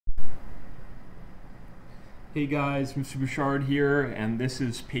Hey guys, Mr. Bouchard here, and this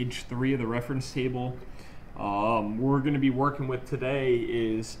is page 3 of the reference table. What we're going to be working with today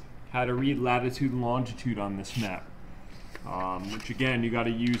is how to read latitude and longitude on this map, which again, you got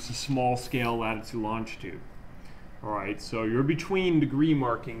to use the small scale latitude longitude. Alright, so you're between degree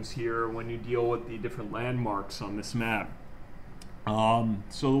markings here when you deal with the different landmarks on this map.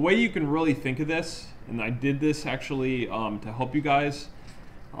 So the way you can really think of this, and I did this actually to help you guys,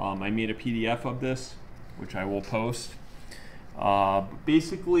 I made a PDF of this, which I will post.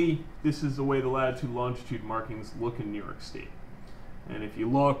 Basically, this is the way the latitude longitude markings look in New York State. And if you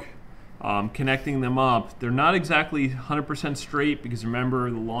look, connecting them up, they're not exactly 100% straight because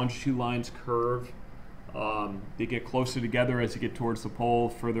remember the longitude lines curve. They get closer together as you get towards the pole,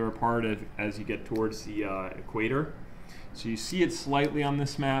 further apart as you get towards the equator. So you see it slightly on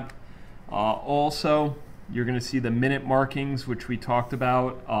this map. Also, you're going to see the minute markings, which we talked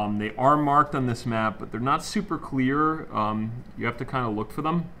about. They are marked on this map, but they're not super clear. You have to kind of look for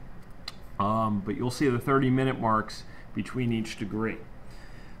them. But you'll see the 30-minute marks between each degree.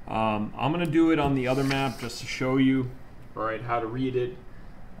 I'm going to do it on the other map just to show you, all right, how to read it.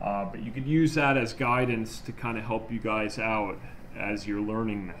 But you could use that as guidance to kind of help you guys out as you're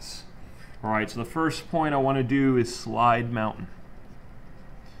learning this. All right, so the first point I want to do is Slide Mountain.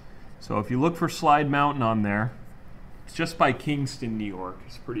 So if you look for Slide Mountain on there, it's just by Kingston, New York.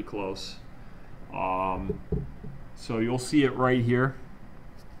 It's pretty close. So you'll see it right here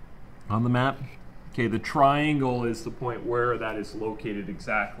on the map. Okay, the triangle is the point where that is located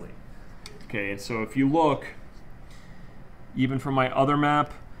exactly. Okay, and so if you look, even from my other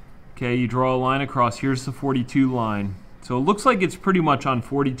map, okay, you draw a line across. Here's the 42 line. So it looks like it's pretty much on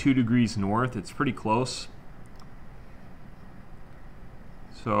 42 degrees north. It's pretty close.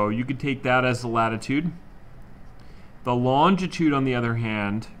 So you could take that as the latitude. The longitude, on the other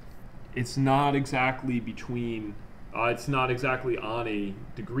hand, it's not exactly between, it's not exactly on a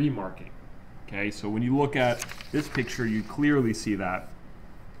degree marking. Okay, so when you look at this picture, you clearly see that.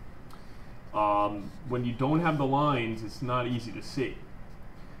 When you don't have the lines, it's not easy to see.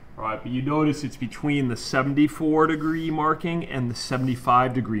 All right, but you notice it's between the 74 degree marking and the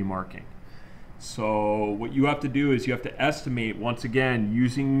 75 degree marking. So what you have to do is you have to estimate, once again,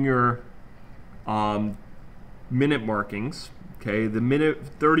 using your minute markings. Okay, the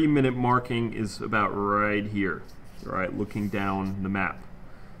 30-minute marking is about right here, all right, looking down the map.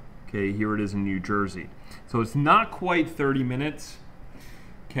 Okay, here it is in New Jersey. So it's not quite 30 minutes,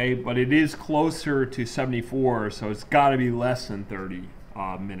 okay, but it is closer to 74, so it's got to be less than 30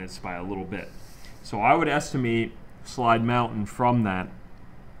 minutes by a little bit. So I would estimate Slide Mountain from that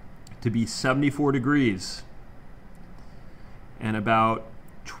to be 74 degrees and about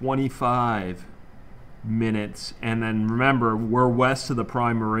 25 minutes. And then remember, we're west of the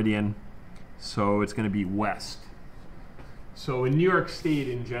prime meridian, so it's going to be west. So in New York State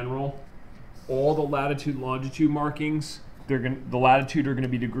in general, all the latitude longitude markings, the latitude are going to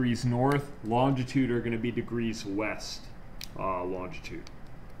be degrees north, longitude are going to be degrees west longitude.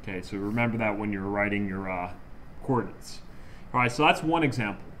 Okay, so remember that when you're writing your coordinates. All right, so that's one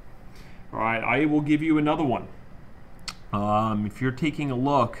example. All right, I will give you another one. If you're taking a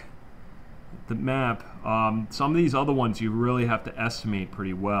look at the map, some of these other ones you really have to estimate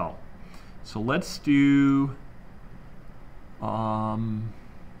pretty well. So let's do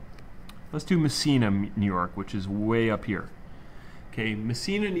Messina, New York, which is way up here. Okay,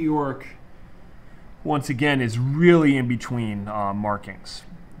 Messina, New York, once again, is really in between markings.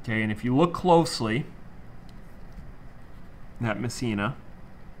 Okay, and if you look closely at Messina,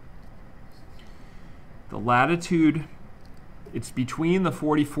 the latitude, it's between the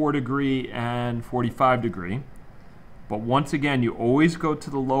 44 degree and 45 degree. But once again, you always go to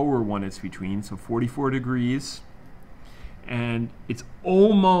the lower one it's between, so 44 degrees. And it's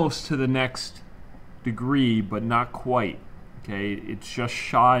almost to the next degree, but not quite. Okay, it's just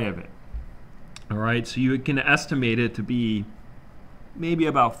shy of it. All right, so you can estimate it to be maybe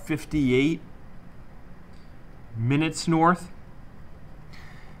about 58 minutes north.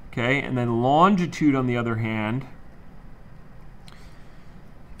 Okay, and then longitude, on the other hand,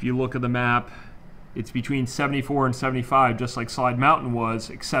 if you look at the map, it's between 74 and 75, just like Slide Mountain was,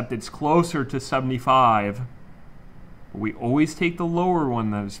 except it's closer to 75. But we always take the lower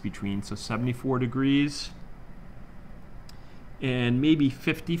one that is between, so 74 degrees and maybe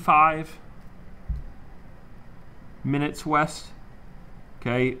 55 minutes west.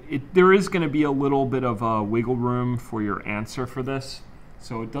 Okay, there is going to be a little bit of wiggle room for your answer for this.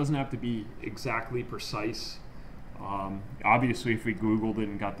 So it doesn't have to be exactly precise. Obviously, if we Googled it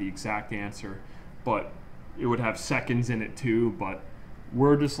and got the exact answer, but it would have seconds in it too. But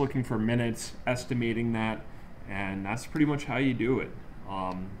we're just looking for minutes, estimating that. And that's pretty much how you do it.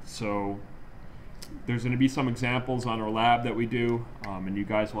 So there's going to be some examples on our lab that we do, and you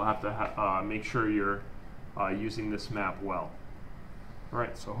guys will have to make sure you're using this map well. All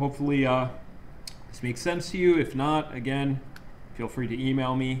right, so hopefully this makes sense to you. If not, again, feel free to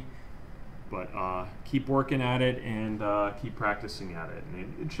email me. But keep working at it and keep practicing at it,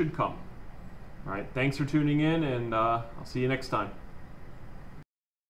 and it should come. All right, thanks for tuning in, and I'll see you next time.